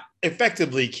got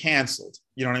effectively canceled.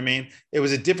 You know what I mean? It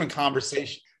was a different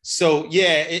conversation. So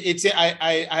yeah,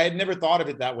 I had never thought of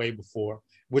it that way before,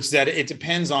 which that it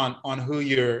depends on who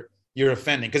you're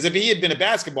offending. Because if he had been a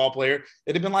basketball player,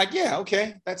 it'd have been like, yeah,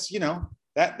 okay, that's, you know,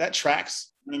 that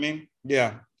tracks. You know what I mean?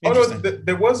 Yeah. Although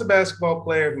there was a basketball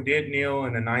player who did kneel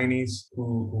in the 90s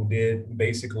who did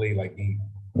basically, like, he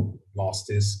lost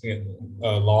his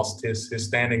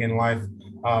standing in life.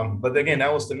 But again,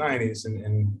 that was the 90s,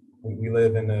 and we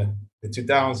live in the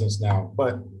 2000s now.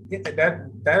 But yeah,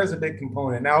 that is a big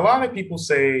component. Now, a lot of people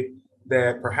say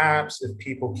that perhaps if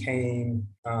people came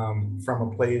from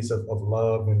a place of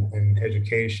love and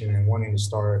education and wanting to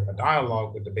start a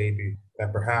dialogue with DaBaby,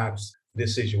 that perhaps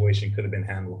this situation could have been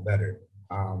handled better.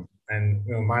 And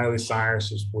you know, Miley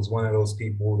Cyrus was one of those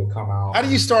people to come out. How do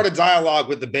you start a dialogue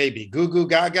with DaBaby? Goo goo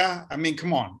gaga? I mean,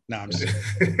 come on. No, I'm just.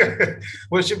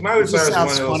 Well, Miley Cyrus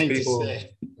was one of those people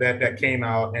that came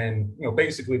out and, you know,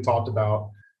 basically talked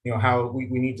about, you know, how we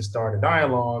need to start a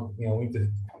dialogue. You know, we need to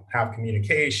have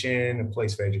communication, a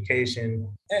place for education.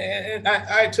 And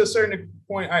I to a certain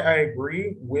point, I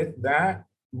agree with that.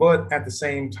 But at the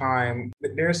same time,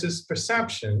 there's this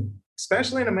perception,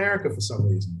 especially in America for some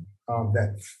reason,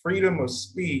 that freedom of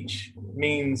speech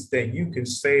means that you can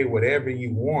say whatever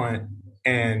you want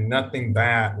and nothing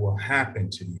bad will happen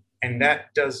to you. And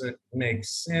that doesn't make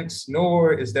sense,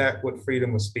 nor is that what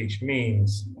freedom of speech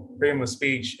means. Freedom of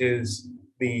speech is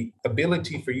the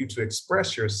ability for you to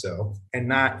express yourself and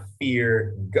not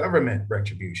fear government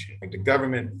retribution, like the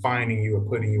government finding you or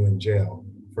putting you in jail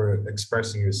for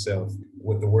expressing yourself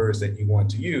with the words that you want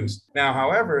to use. Now,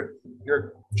 however,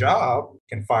 your job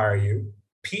can fire you.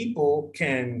 People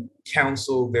can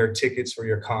cancel their tickets for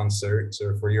your concerts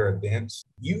or for your events.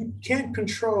 You can't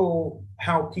control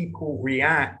how people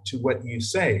react to what you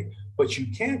say, but you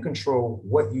can control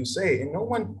what you say. And no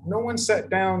one sat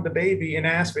down DaBaby and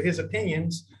asked for his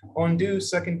opinions on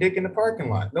dudes sucking dick in the parking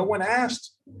lot. No one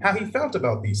asked how he felt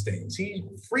about these things. He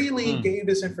freely gave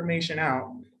this information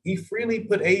out. He freely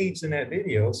put AIDS in that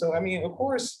video. So, I mean, of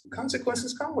course,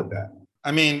 consequences come with that.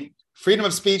 I mean, freedom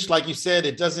of speech, like you said,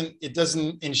 it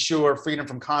doesn't ensure freedom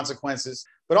from consequences.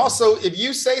 But also, if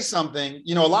you say something,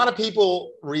 you know, a lot of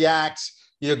people react.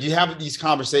 You know, you have these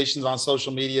conversations on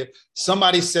social media.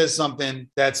 Somebody says something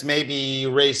that's maybe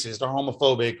racist or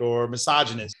homophobic or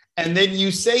misogynist, and then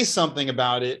you say something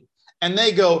about it, and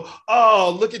they go,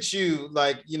 "Oh, look at you,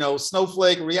 like, you know,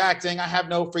 snowflake reacting. I have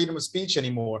no freedom of speech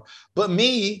anymore." But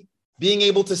me being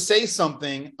able to say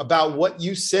something about what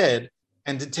you said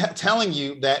and telling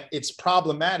you that it's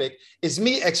problematic is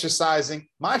me exercising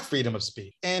my freedom of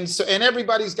speech. And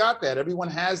everybody's got that. Everyone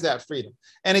has that freedom.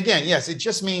 And again, yes, it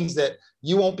just means that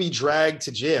you won't be dragged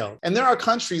to jail. And there are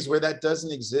countries where that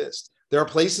doesn't exist. There are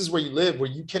places where you live where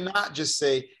you cannot just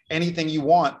say anything you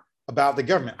want about the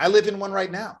government. I live in one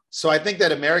right now. So I think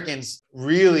that Americans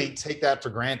really take that for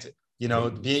granted, you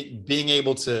know, being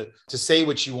able to say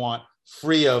what you want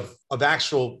free of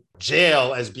actual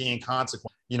jail as being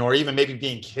consequence, you know, or even maybe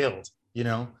being killed, you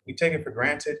know. We take it for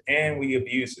granted and we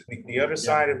abuse it. The other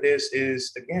side of this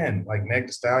is, again, like Meg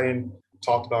Thee Stallion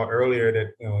talked about earlier,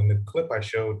 that, you know, in the clip I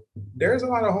showed, there's a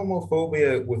lot of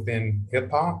homophobia within hip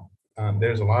hop.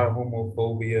 There's a lot of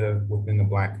homophobia within the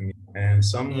Black community. And in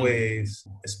some ways,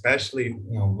 especially,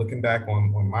 you know, looking back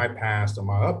on my past, on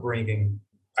my upbringing,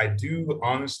 I do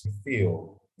honestly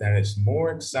feel that it's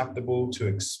more acceptable to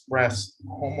express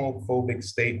homophobic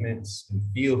statements and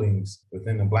feelings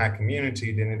within the Black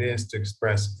community than it is to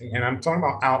express, and I'm talking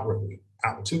about outwardly,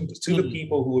 to the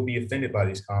people who would be offended by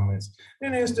these comments,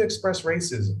 than it is to express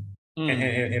racism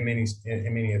in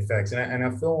many effects. And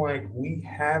I feel like we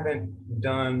haven't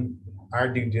done our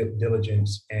due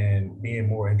diligence and being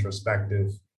more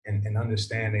introspective and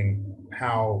understanding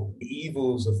how the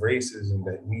evils of racism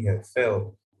that we have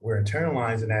felt, we're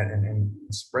internalizing that and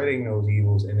spreading those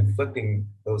evils and inflicting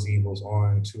those evils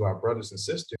on to our brothers and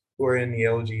sisters who are in the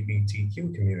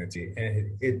LGBTQ community.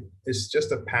 And it's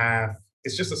just a path.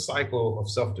 It's just a cycle of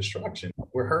self-destruction.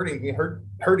 We hurt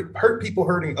people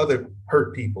hurting other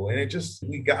hurt people. And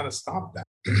we got to stop that.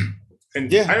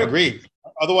 And yeah, I agree.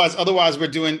 Otherwise we're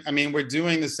doing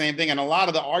the same thing. And a lot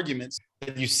of the arguments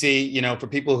that you see, for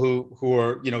people who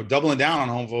are, doubling down on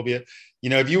homophobia,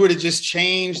 if you were to just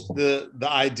change the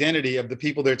identity of the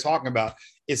people they're talking about,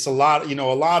 it's a lot of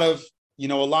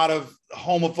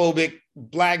homophobic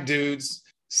Black dudes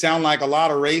sound like a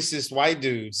lot of racist white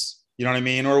dudes, you know what I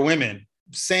mean? Or women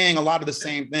saying a lot of the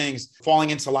same things, falling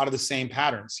into a lot of the same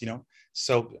patterns,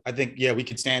 So I think, we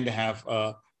could stand to have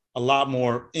a lot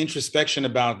more introspection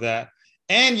about that.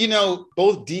 And,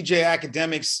 both DJ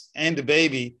Academics and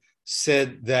DaBaby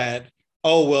said that,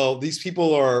 oh, well, these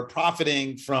people are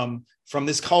profiting from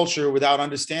this culture without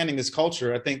understanding this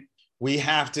culture. I think we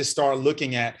have to start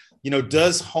looking at,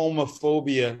 does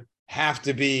homophobia have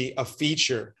to be a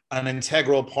feature, an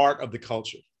integral part of the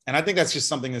culture? And I think that's just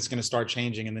something that's going to start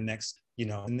changing in the next,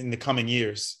 in the coming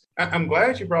years. I'm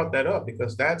glad you brought that up,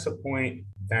 because that's a point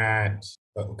that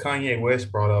Kanye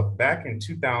West brought up back in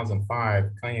 2005.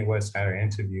 Kanye West had an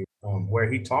interview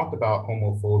where he talked about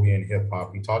homophobia in hip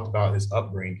hop. He talked about his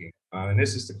upbringing. And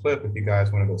this is the clip if you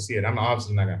guys want to go see it. I'm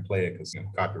obviously not going to play it because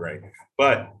copyright,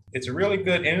 but it's a really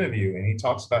good interview. And he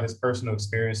talks about his personal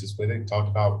experiences with it. He talked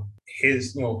about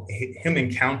his, him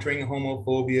encountering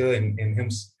homophobia and him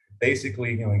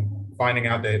basically, finding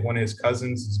out that one of his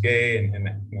cousins is gay and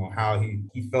how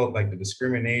he felt like the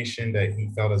discrimination that he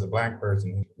felt as a Black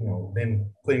person, then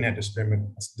putting that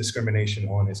discrimination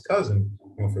on his cousin,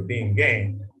 for being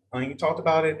gay. He talked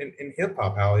about it in hip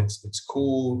hop, how it's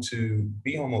cool to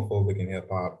be homophobic in hip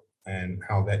hop and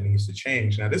how that needs to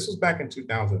change. Now, this was back in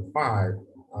 2005,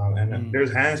 and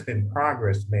there has been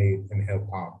progress made in hip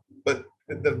hop. But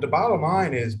the bottom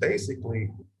line is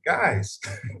basically, guys,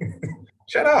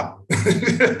 shut up.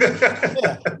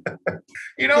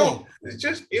 It's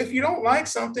just, if you don't like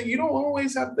something, you don't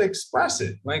always have to express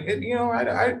it. Like,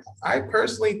 I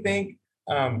personally think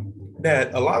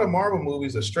that a lot of Marvel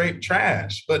movies are straight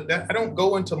trash, but I don't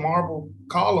go into Marvel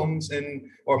columns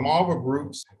or Marvel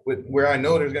groups where I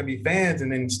know there's going to be fans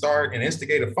and then start and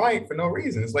instigate a fight for no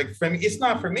reason. It's like, for me, it's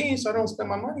not for me, so I don't spend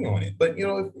my money on it. But,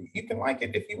 if you can like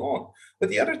it if you want. But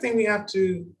the other thing we have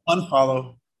to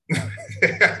unfollow.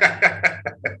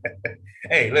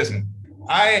 Hey, listen,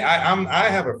 I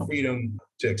have a freedom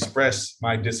to express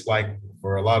my dislike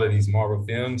for a lot of these Marvel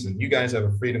films, and you guys have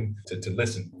a freedom to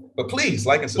listen. But please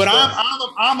like and subscribe.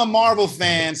 But I'm a Marvel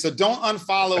fan, so don't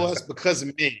unfollow us because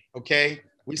of me. Okay,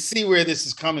 we see where this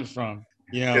is coming from.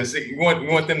 You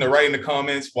want them to write in the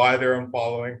comments why they're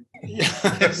unfollowing. Yeah,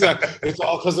 exactly. It's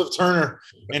all because of Turner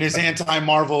and his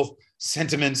anti-Marvel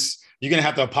sentiments. You're gonna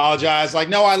have to apologize. Like,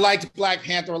 no, I liked Black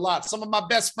Panther a lot. Some of my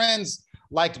best friends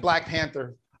liked Black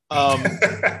Panther.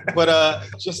 But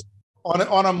just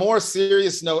on a more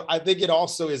serious note, I think it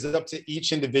also is up to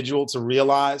each individual to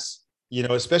realize,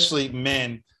 especially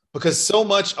men, because so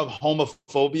much of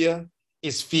homophobia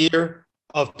is fear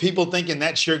of people thinking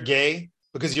that you're gay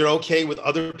because you're okay with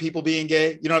other people being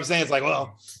gay. You know what I'm saying? It's like,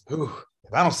 well,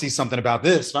 if I don't see something about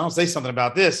this, if I don't say something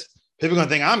about this, people are going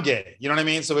to think I'm gay. You know what I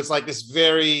mean? So it's like this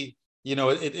very,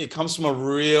 it comes from a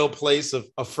real place of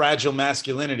fragile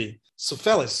masculinity. So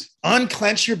fellas,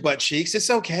 unclench your butt cheeks. It's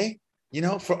okay,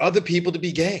 for other people to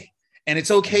be gay. And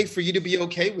it's okay for you to be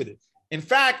okay with it. In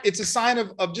fact, it's a sign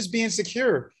of just being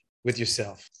secure with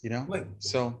yourself,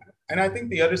 So. And I think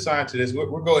the other side to this, we'll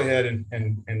go ahead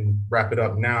and wrap it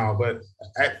up now. But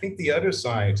I think the other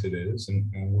side to this, and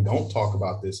we don't talk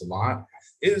about this a lot,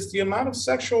 is the amount of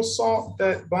sexual assault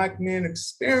that Black men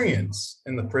experience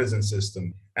in the prison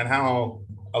system, and how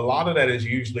a lot of that is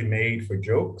usually made for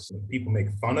jokes. People make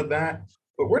fun of that.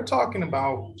 But we're talking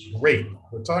about rape.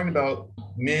 We're talking about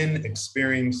men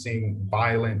experiencing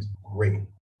violent rape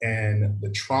and the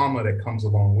trauma that comes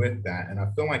along with that. And I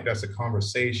feel like that's a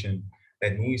conversation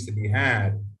that needs to be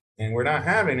had. And we're not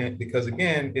having it because,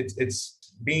 again, it's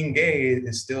being gay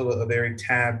is still a very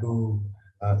taboo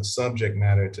subject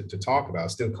matter to talk about.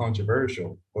 It's still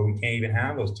controversial, but we can't even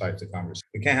have those types of conversations.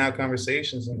 We can't have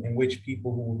conversations in which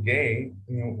people who were gay,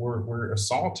 were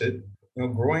assaulted,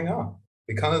 growing up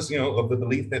because, of the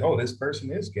belief that, oh, this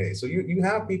person is gay. So you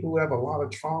have people who have a lot of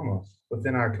trauma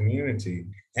within our community,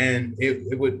 and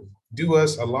it would do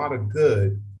us a lot of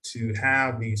good to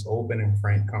have these open and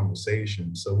frank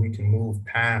conversations so we can move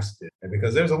past it,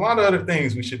 because there's a lot of other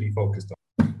things we should be focused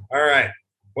on. All right.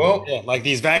 Well, yeah, like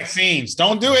these vaccines.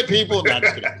 Don't do it, people. Not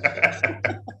just kidding.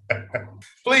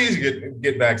 Please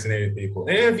get vaccinated, people.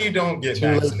 And if you don't get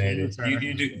vaccinated,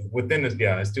 you do within this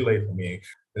guy. It's too late for me.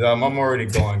 I'm already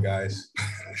going, guys.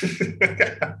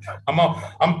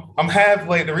 I'm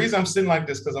halfway. The reason I'm sitting like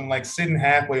this because I'm like sitting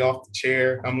halfway off the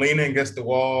chair. I'm leaning against the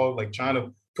wall, like trying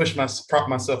to prop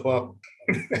myself up.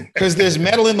 Because there's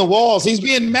metal in the walls. He's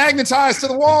being magnetized to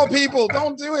the wall. People,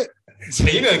 don't do it.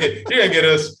 You're gonna get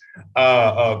us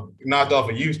knocked off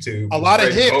of YouTube. A lot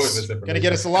of hits. Gonna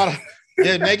get us a lot of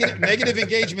negative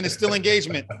engagement is still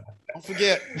engagement. Don't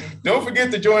forget. Don't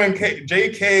forget to join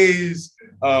JK's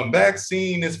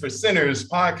Vaccine is for Sinners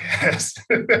podcast.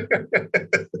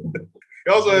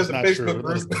 He also has a Facebook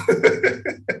group.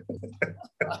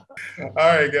 All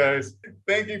right, guys.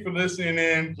 Thank you for listening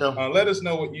in. Let us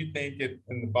know what you think in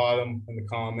the bottom in the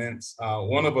comments.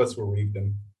 One of us will read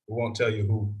them. We won't tell you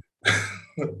who.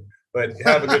 But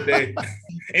have a good day.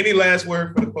 Any last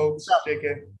word for the folks,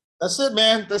 JK? That's it,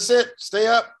 man. That's it. Stay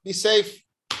up. Be safe.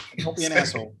 Don't be an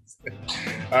asshole.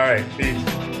 All right. Peace.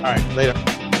 All right. Later.